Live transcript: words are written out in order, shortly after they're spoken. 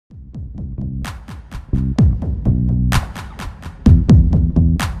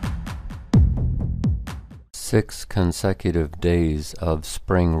6 consecutive days of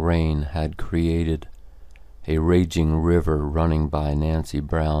spring rain had created a raging river running by Nancy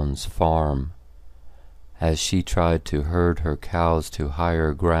Brown's farm. As she tried to herd her cows to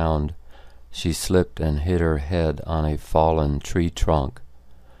higher ground, she slipped and hit her head on a fallen tree trunk.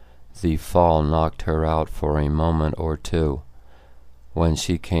 The fall knocked her out for a moment or two. When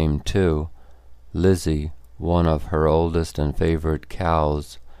she came to, Lizzie, one of her oldest and favorite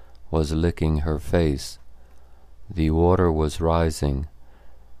cows, was licking her face. The water was rising.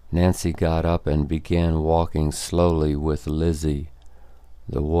 Nancy got up and began walking slowly with Lizzie.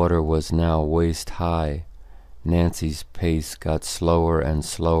 The water was now waist high. Nancy's pace got slower and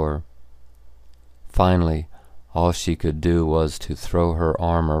slower. Finally, all she could do was to throw her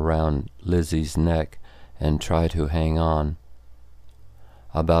arm around Lizzie's neck and try to hang on.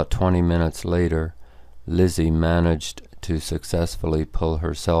 About 20 minutes later, Lizzie managed to successfully pull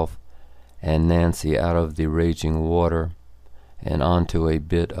herself and Nancy out of the raging water and onto a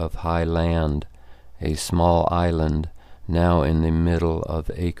bit of high land, a small island now in the middle of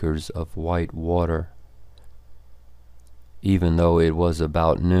acres of white water. Even though it was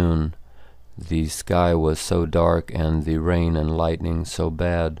about noon, the sky was so dark and the rain and lightning so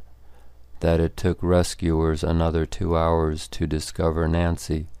bad that it took rescuers another 2 hours to discover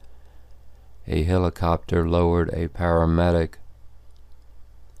Nancy. A helicopter lowered a paramedic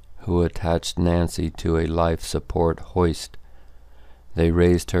who attached Nancy to a life support hoist. They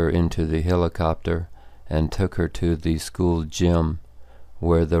raised her into the helicopter and took her to the school gym,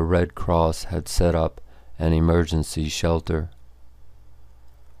 where the Red Cross had set up an emergency shelter.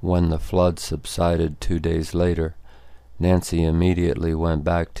 When the flood subsided 2 days later, Nancy immediately went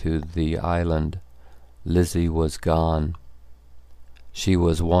back to the island. Lizzie was gone. She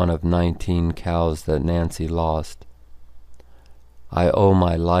was one of 19 cows that Nancy lost. "I owe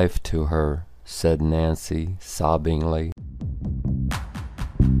my life to her," said Nancy sobbingly.